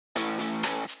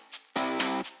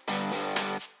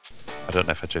I don't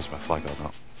know if I changed my flag or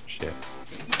not. Shit.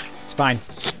 It's fine.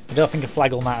 I don't think a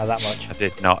flag will matter that much. I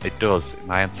did not. It does.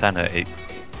 My antenna, it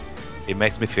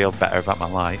makes me feel better about my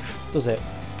life. Does it?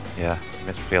 Yeah, it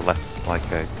makes me feel less like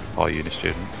a poor uni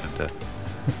student and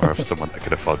more of someone that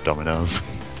could afford Domino's.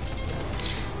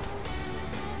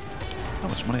 How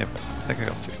much money have I got? I think I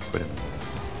got 60 quid in it.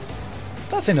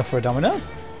 That's enough for a Domino's.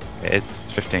 It is.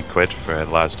 It's 15 quid for a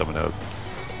large Domino's.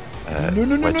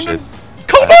 Which is...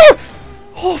 Come on!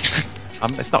 Oh.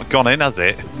 It's not gone in, has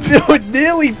it? No, it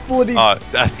nearly bloody... Oh,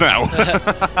 that's now.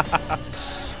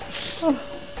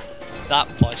 That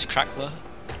voice crack though.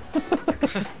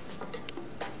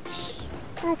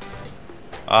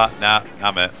 Nah,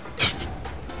 I'm it.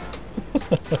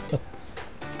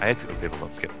 I hate it when people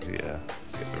don't skip the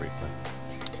replays.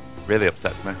 Really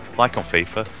upsets me. It's like on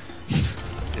FIFA.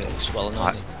 Yeah, it's well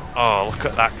annoying. Oh, look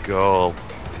at that goal.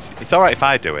 It's alright if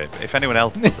I do it, but if anyone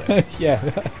else does it, yeah.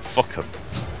 fuck them.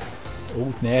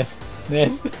 Oh, Nath.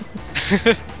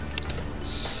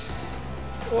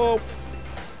 Oh.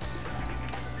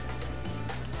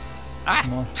 Ah.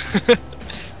 Come on.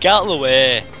 Get out of the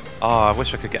way. Oh, I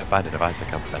wish I could get a Binding of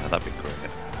Isaac antenna, that'd be great.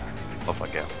 Love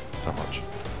that game so much.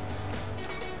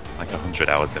 Like 100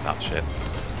 hours in that shit.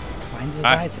 Binding of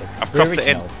Isaac? I've The crossed it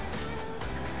in. original?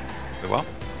 The what?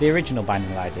 The original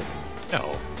Binding of Isaac.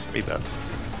 No, Rebirth.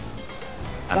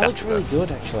 That looks really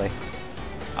good, actually.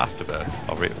 Afterbirth,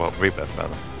 or Rebirth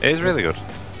rather. It is really good.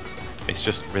 It's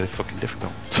just really fucking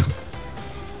difficult.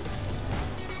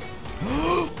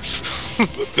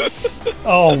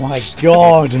 Oh my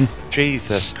god!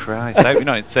 Jesus Christ! I hope you're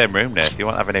not in the same room, Nick. You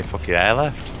won't have any fucking air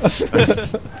left.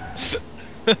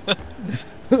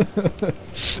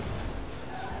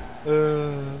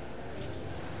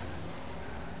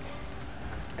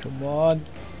 Come on!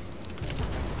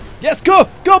 Yes, go!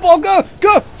 Go, ball, go!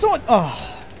 Go! Someone!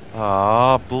 Oh!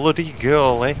 Oh, bloody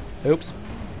goalie! Oops.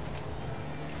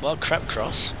 Well, crap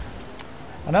cross.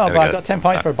 I know, There but we I go. got 10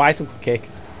 points for a bicycle kick.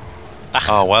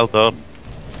 Oh, well done.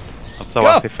 I'm so Go.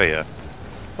 happy for you.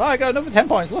 Oh, I got another 10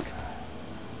 points, look.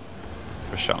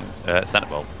 For a shot, centre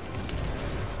ball.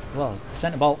 Well, the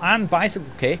centre ball and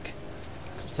bicycle kick.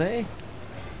 Could say.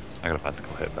 I got a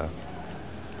bicycle hit there.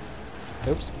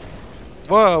 Oops.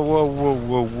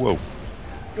 Whoa.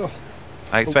 Oh.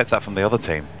 I expect that from the other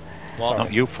team. What?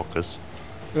 Not you fuckers.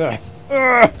 Ugh.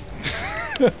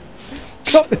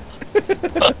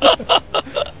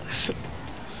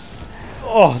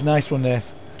 Oh, nice one,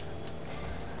 Nath.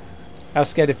 I was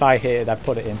scared if I hit it, I'd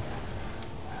put it in.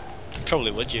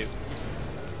 Probably would you.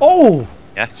 Oh!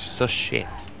 Yeah, she's so shit.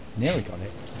 Nearly got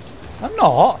it. I'm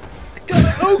not.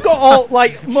 Who got all,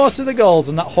 like, most of the goals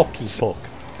on that hockey puck?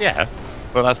 Yeah,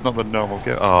 but that's not the normal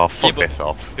game. Oh, fuck but this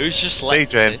off. Who's just See, like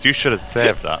James, you should have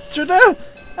saved that. Should I?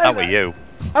 That were you.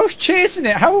 I was chasing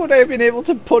it. How would I have been able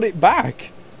to put it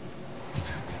back?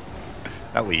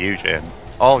 That were you, James.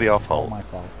 All your All fault. my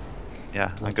fault.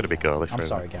 Yeah, I'm gonna be goalie for I'm it.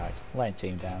 sorry, guys. Letting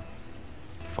team down.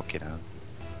 Fuck you now.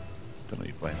 Don't know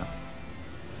you're playing that.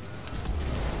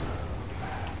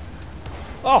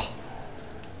 Oh!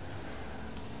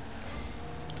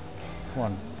 Come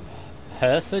on.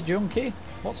 Hertha junkie?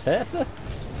 What's Hertha?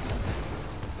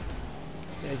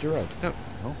 Is it a drug? No.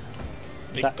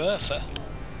 Big that- Bertha?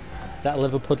 Is that a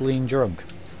Liverpudlian drunk?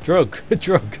 Drug.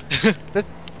 Drug.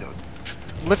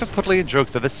 Liverpudlian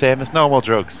drugs are the same as normal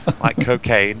drugs, like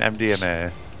cocaine,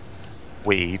 MDMA,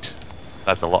 weed.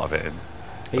 There's a lot of it in.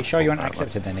 Are you sure you weren't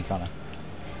accepted any, Connor?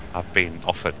 I've been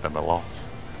offered them a lot.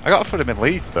 I got offered them in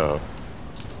Leeds though.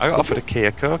 I got offered a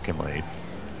Kia Coke in Leeds,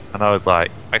 and I was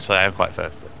like, actually, I am quite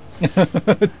thirsty. Turns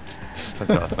out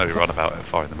I was maybe run about it at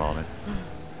 4 in the morning.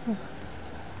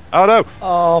 Oh no!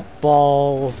 Oh,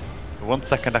 balls. For 1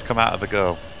 second, I come out of the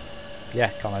goal. Yeah,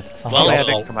 Connor. That's Well, I no.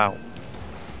 didn't come out.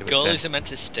 Give it a Goalies chance. are meant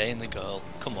to stay in the goal.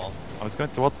 Come on. I was going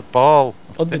towards the ball.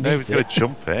 I didn't know he was going Underneath to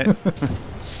jump it.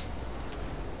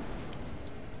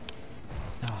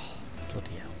 Oh,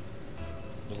 bloody hell.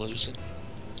 We're losing.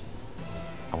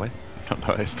 Are we? I've not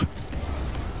noticed.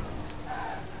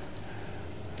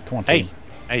 Come on, Hey, team.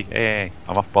 hey,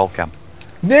 I'm off ball cam.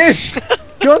 Nick!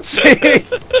 God's sake!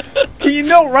 Can you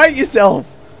not write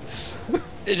yourself?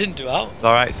 It didn't do out. It's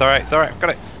alright, I've got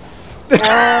it.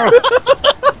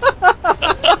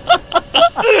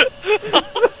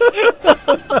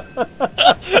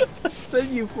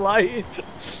 Send you flying.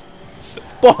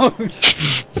 Bong!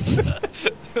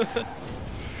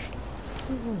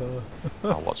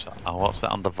 I'll watch that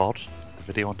on the VOD, the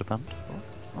video on demand.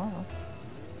 Oh.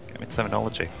 Get me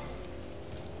terminology.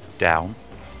 Down.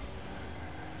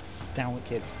 Down with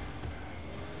kids.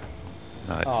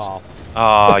 No, it's... Oh.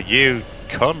 Oh, you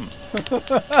cunt.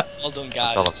 Well done,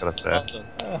 guys. all I've gotta say. Well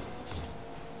done.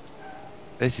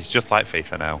 This is just like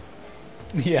FIFA now.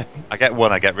 Yeah. I get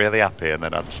one, I get really happy, and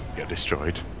then I just get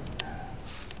destroyed.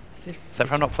 Except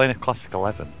for I'm not playing a Classic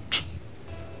 11.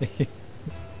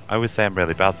 I always say I'm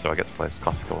really bad, so I get to play a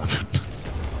Classic 11.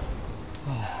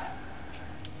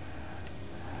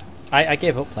 I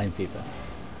gave up playing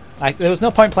FIFA. There was no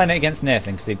point playing it against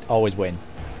Nathan because he'd always win.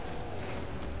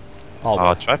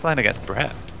 Always. Oh, try playing against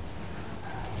Brett.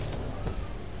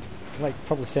 It's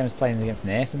probably the same as playing against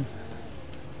Nathan.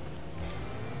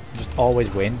 Just always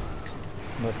win.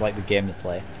 That's like the game to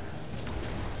play.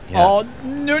 Yeah. Oh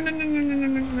no no no no no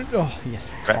no no! Oh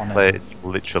yes, Brett Connor. plays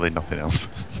literally nothing else.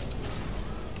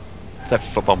 Except for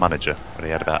Football Manager, when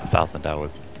he had about 1,000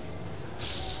 hours.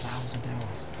 1,000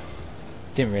 hours.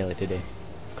 Didn't really, did he?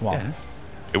 Come on. Yeah.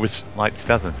 It was like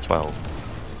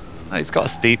 2012. No, he's got a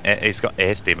Steam. He's got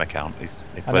a Steam account.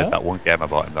 He played that one game I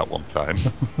bought him that one time,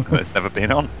 and it's never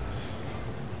been on.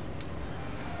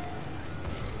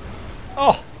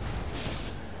 Oh.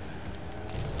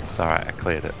 It's alright, I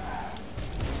cleared it.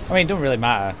 I mean, it don't really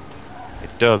matter. It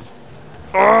does.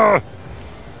 Oh!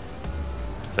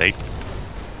 See?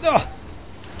 Oh.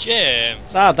 James.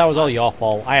 That was all your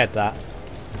fault. I had that.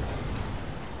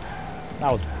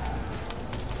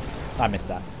 I missed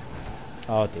that.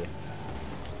 Oh dear.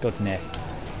 Good Nathan.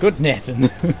 Good Nathan.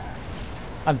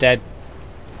 I'm dead.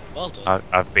 Well done.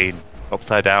 I've been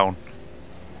upside down.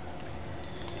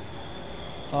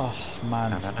 Oh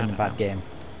man, it's been a bad game.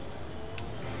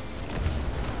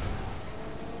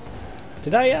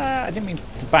 Did I didn't mean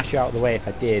to bash you out of the way if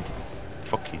I did.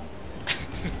 Fuck you.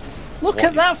 Look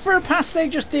at that for a pass they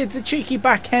just did. The cheeky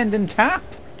backhand and tap.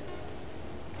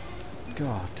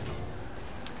 God.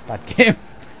 Bad game.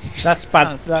 That's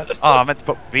bad. That Oh, I meant to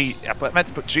put B. I meant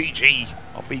to put GG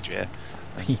or BJ.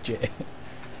 PJ.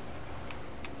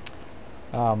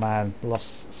 Oh man,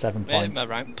 lost 7 Made points. my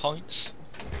rank points.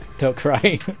 Don't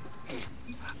cry.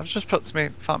 I've just put to me,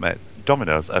 fat mates.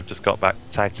 Domino's. I've just got back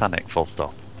Titanic. Full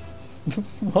stop.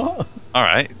 What? All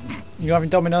right. You having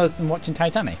Domino's and watching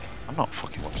Titanic? I'm not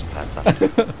fucking watching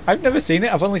Titanic. I've never seen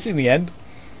it. I've only seen the end.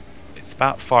 It's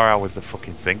about 4 hours of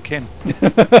fucking sinking.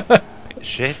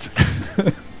 Shit.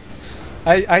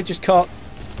 I just caught.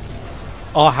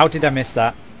 Oh, how did I miss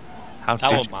that? How That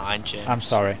did was you- mine, James. I'm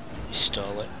sorry. You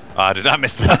stole it. Oh, did I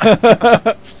miss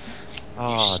that? You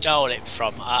Oh, stole it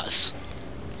from us.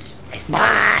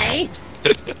 oh,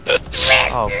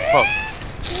 fuck.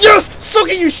 Yes! Suck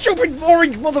it, you stupid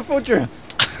orange motherfucker!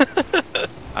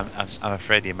 I'm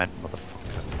afraid you meant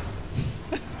motherfucker.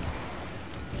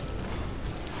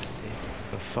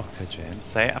 The fucker, James.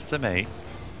 Say it after me.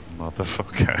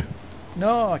 Motherfucker.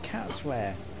 No, I can't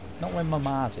swear. Not when my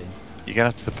ma's in. You're gonna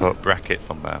have to put brackets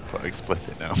on there, put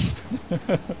explicit now.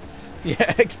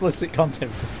 Yeah, explicit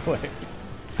content for swear.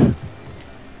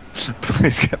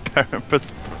 Please get parent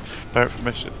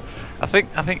permission. I think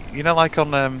you know, like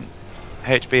on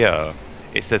HBO,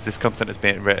 it says this content is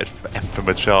being rated for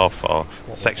mature for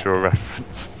sexual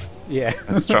reference Yeah.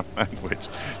 and strong language.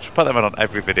 Should put them on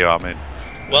every video I'm in.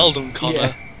 Well done,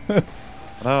 Connor. Yeah.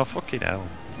 Oh, fucking hell.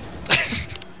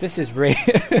 This is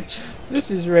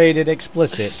this is rated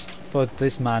explicit for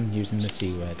this man using the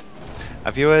C word.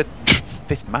 Have you heard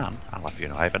this man? I'll have you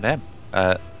know I have a name.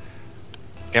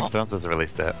 Game of Thrones has a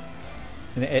release date.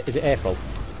 Is it April?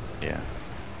 Yeah.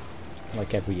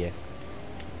 Like every year.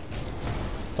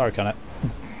 Sorry, Connor.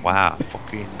 Wow,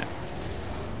 fucking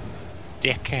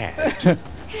dickhead.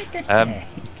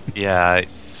 Yeah,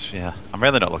 I'm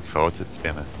really not looking forward to it, to be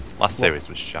honest. Last series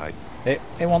was shite. It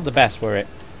wasn't the best, were it?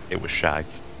 It was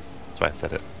shite. That's why I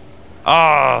said it.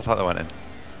 Oh, I thought that went in.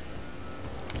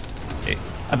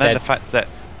 And then dead. the fact that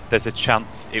there's a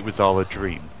chance it was all a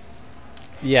dream.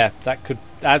 Yeah, that'd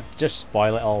just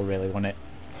spoil it all, really, wouldn't it?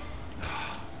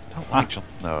 I don't like Jon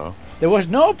Snow. There was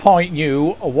no point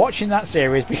you watching that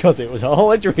series because it was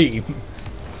all a dream.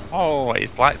 Oh,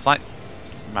 it's like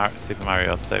Super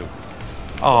Mario 2.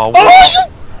 Oh, Oh,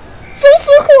 you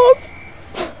so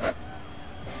close!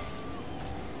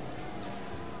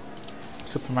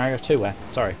 Super Mario 2,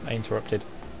 Sorry, I interrupted.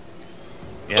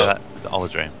 yeah, that's all a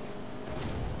dream.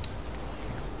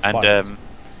 Spoilers. And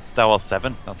Star Wars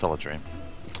 7, that's all a dream.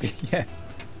 Yeah.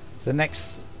 The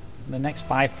next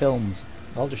 5 films,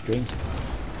 all just dreams.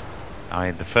 I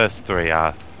mean, the first 3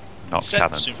 are not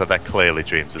canon, so they're clearly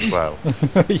dreams as well.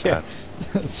 Yeah.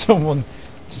 Someone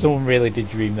really did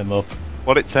dream them up.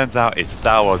 What it turns out is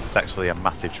Star Wars is actually a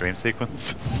massive dream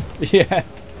sequence. Yeah.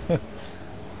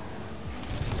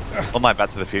 Unlike Back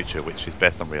to the Future, which is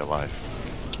based on real life.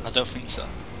 I don't think so.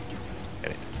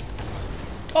 It is.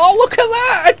 Oh, look at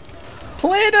that! I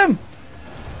played him!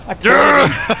 I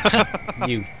played him.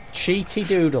 You cheaty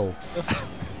doodle.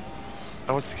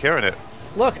 I was securing it.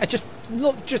 Look, that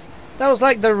was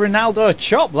like the Ronaldo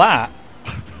chop, that.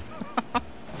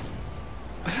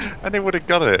 And he would have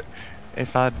got it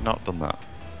if I'd not done that.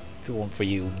 If one for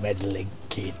you meddling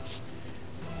kids.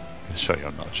 I'll show you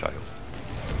I'm not a child.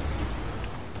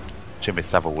 Jimmy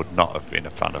Savile would not have been a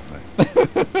fan of me.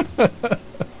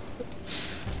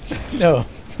 No.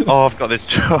 Oh, I've got this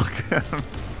joke.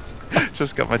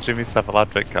 Just got my Jimmy Savile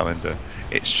advent calendar.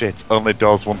 It's shit, only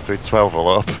doors 1 through 12 will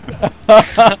up.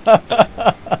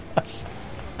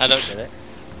 I don't get it.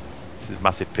 This is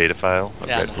massive paedophile.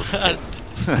 Yeah,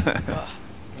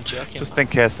 I'm joking. just in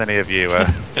case any of you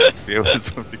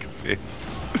viewers would be confused.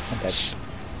 Okay.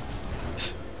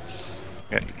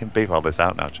 Yeah, you can beep all this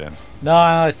out now, James.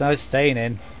 No, it's staying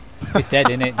in. He's dead,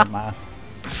 innit? It doesn't matter.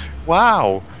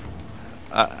 Wow!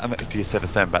 I mean, do you say the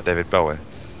same about David Bowie?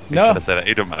 You're No. trying to say that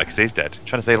he doesn't matter because he's dead. You're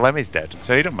trying to say Lemmy's dead,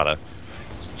 so he doesn't matter.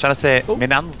 You're trying to say Oh. my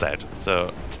nan's dead,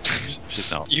 so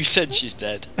she's not. You said she's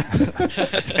dead.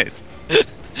 I did.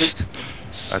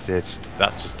 I did.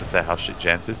 That's just to say how shit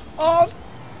James is. Oh!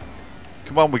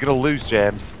 Come on, we're gonna lose,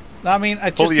 James. I mean, I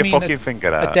just Pull your mean fucking finger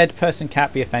a out. dead person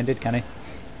can't be offended, can he?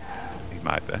 He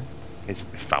might be. His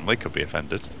family could be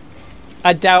offended.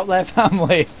 I doubt their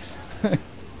family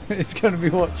is going to be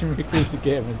watching Reclusive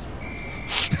Gamers.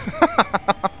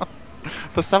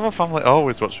 The Savile family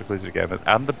always watch Reclusive Gamers,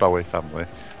 and the Bowie family.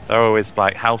 They're always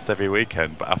like house every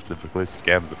weekend, but after Reclusive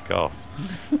Gamers, of course.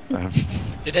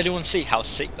 Did anyone see how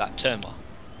sick that turn was?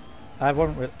 I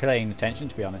wasn't really paying attention,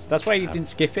 to be honest. That's why you didn't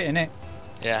skip it, innit?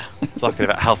 Yeah. Talking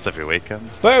about house every weekend.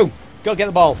 Boom! Go get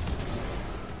the ball.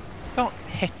 Don't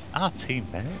hit our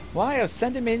teammates. Why? I was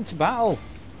sending me into battle.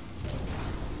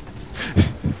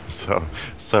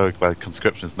 So glad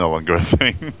conscription's no longer a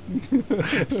thing.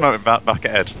 Smack me back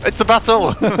ahead. It's a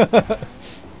battle!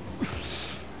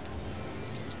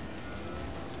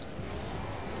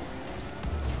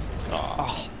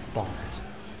 Oh, balls.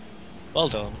 Well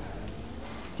done.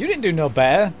 You didn't do no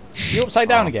better. You're upside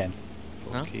down Oh. again.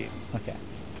 No? Okay. Okay.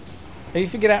 Have you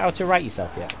figured out how to right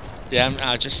yourself yet? Yeah,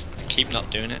 I just keep not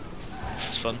doing it.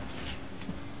 It's fun.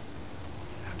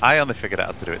 I only figured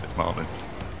out how to do it this morning.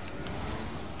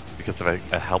 Because of a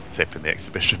help tip in the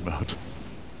exhibition mode.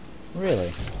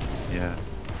 Really? Yeah.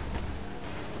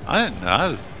 I don't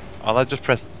know. I just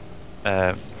pressed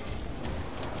A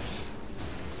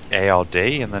or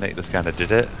D and then it just kind of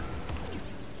did it.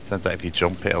 Turns out if you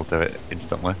jump, it'll do it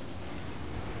instantly.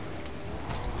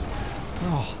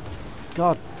 Oh,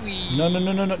 God. No, no,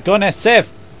 no, no, no. Go on there.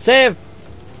 Save! Save!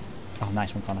 Oh,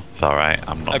 nice one, Connor. It's alright.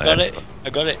 I'm not I got there. it. I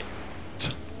got it.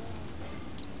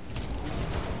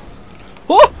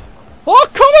 Oh! Oh,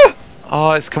 Connor!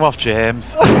 Oh, it's come off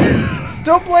James.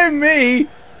 Don't blame me!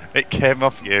 It came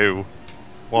off you.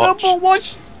 Watch. No, but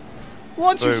watch!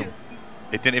 Watch! Boom.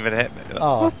 It didn't even hit me.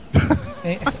 Oh.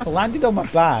 It landed on my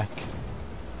back.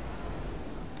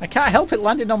 I can't help it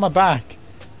landing on my back.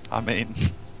 I mean,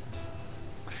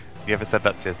 you ever said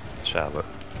that to Charlotte?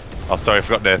 Oh, sorry, I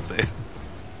forgot Nancy.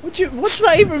 What does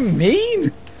that even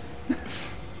mean?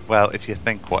 Well, if you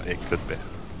think what it could be,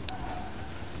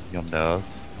 your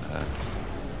nose,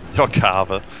 your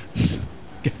carver.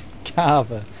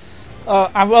 Carver. Oh,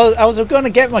 I was going to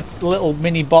get my little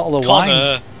mini bottle of wine.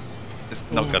 Connor. It's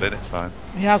not got in. It's fine.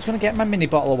 Yeah, I was going to get my mini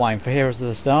bottle of wine for Heroes of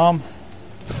the Storm.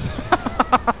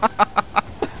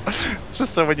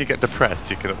 Just so when you get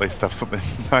depressed, you can at least have something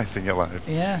nice in your life.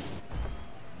 Yeah.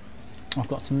 I've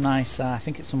got some nice, I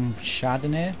think it's some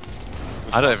Chardonnay.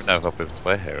 I don't even know if I'll be able to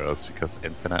play Heroes because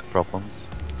internet problems.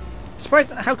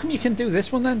 Surprised, how come you can do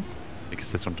this one then?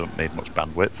 Because this one doesn't need much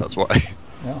bandwidth, that's why.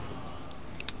 No.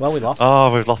 Well, we lost.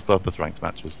 Oh, we've lost both those ranked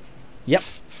matches. Yep.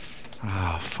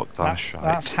 Oh, fuck that shite.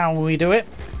 That's how we do it.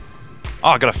 Oh,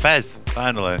 I got a Fez,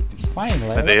 finally. Finally.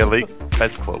 At the that's a- Elite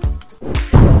Fez Club.